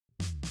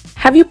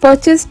Have you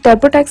purchased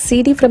TurboTax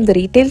CD from the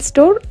retail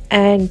store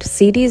and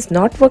CD is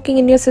not working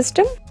in your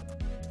system?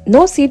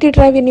 No CD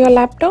drive in your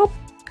laptop?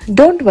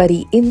 Don't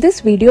worry, in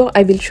this video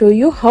I will show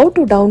you how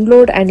to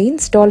download and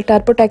install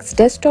TurboTax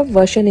desktop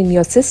version in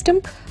your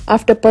system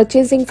after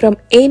purchasing from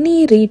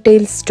any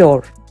retail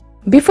store.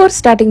 Before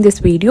starting this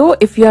video,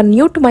 if you are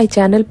new to my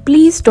channel,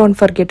 please don't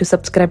forget to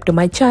subscribe to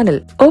my channel.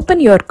 Open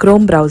your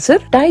Chrome browser,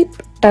 type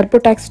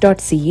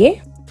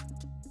turbotax.ca,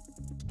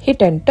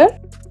 hit enter.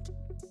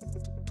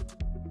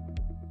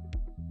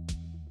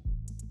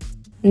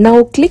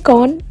 Now click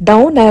on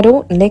down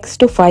arrow next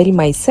to File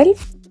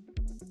Myself.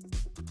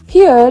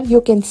 Here you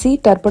can see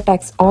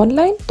TurboTax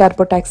Online,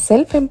 TurboTax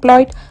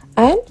Self-Employed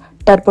and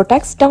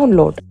TurboTax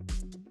Download.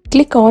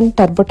 Click on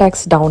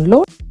TurboTax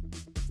Download.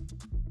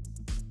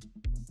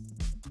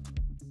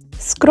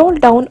 Scroll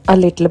down a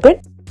little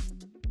bit.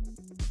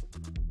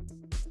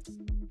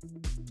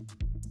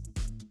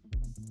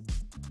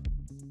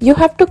 You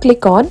have to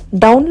click on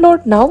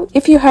Download now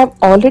if you have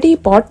already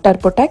bought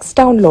TurboTax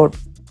Download.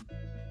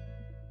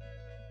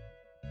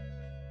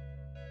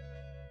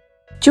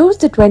 Choose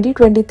the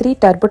 2023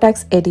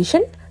 TurboTax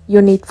edition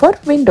you need for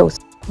Windows.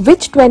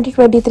 Which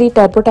 2023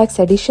 TurboTax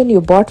edition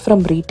you bought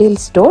from retail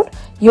store,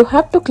 you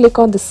have to click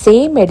on the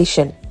same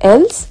edition,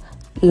 else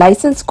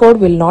license code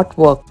will not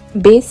work.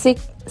 Basic,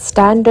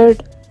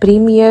 Standard,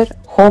 Premier,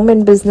 Home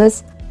and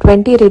Business,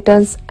 20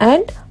 Returns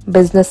and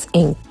Business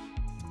Inc.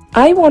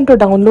 I want to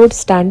download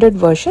Standard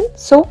version,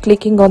 so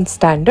clicking on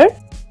Standard.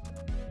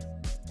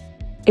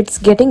 It's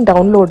getting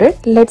downloaded.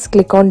 Let's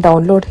click on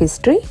Download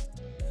History.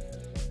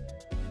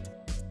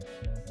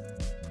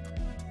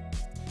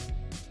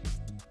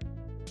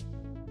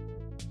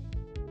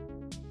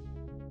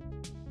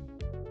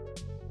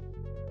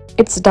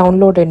 It's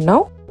downloaded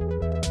now.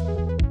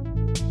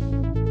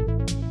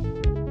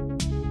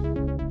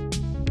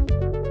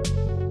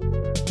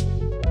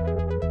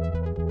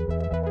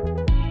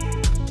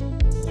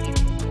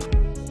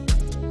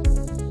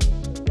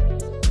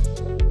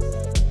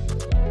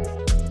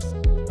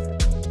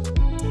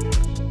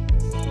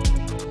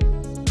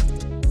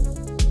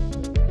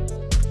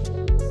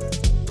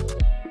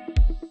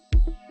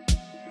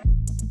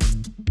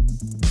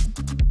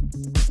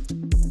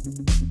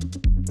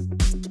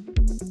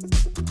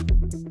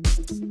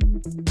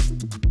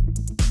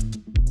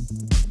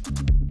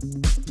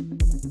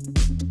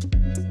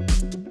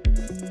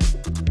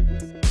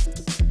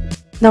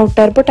 Now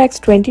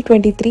TurboTax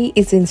 2023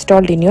 is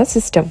installed in your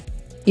system.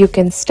 You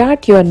can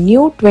start your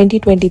new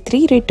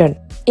 2023 return.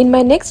 In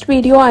my next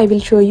video, I will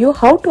show you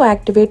how to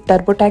activate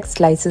TurboTax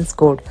license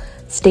code.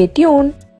 Stay tuned.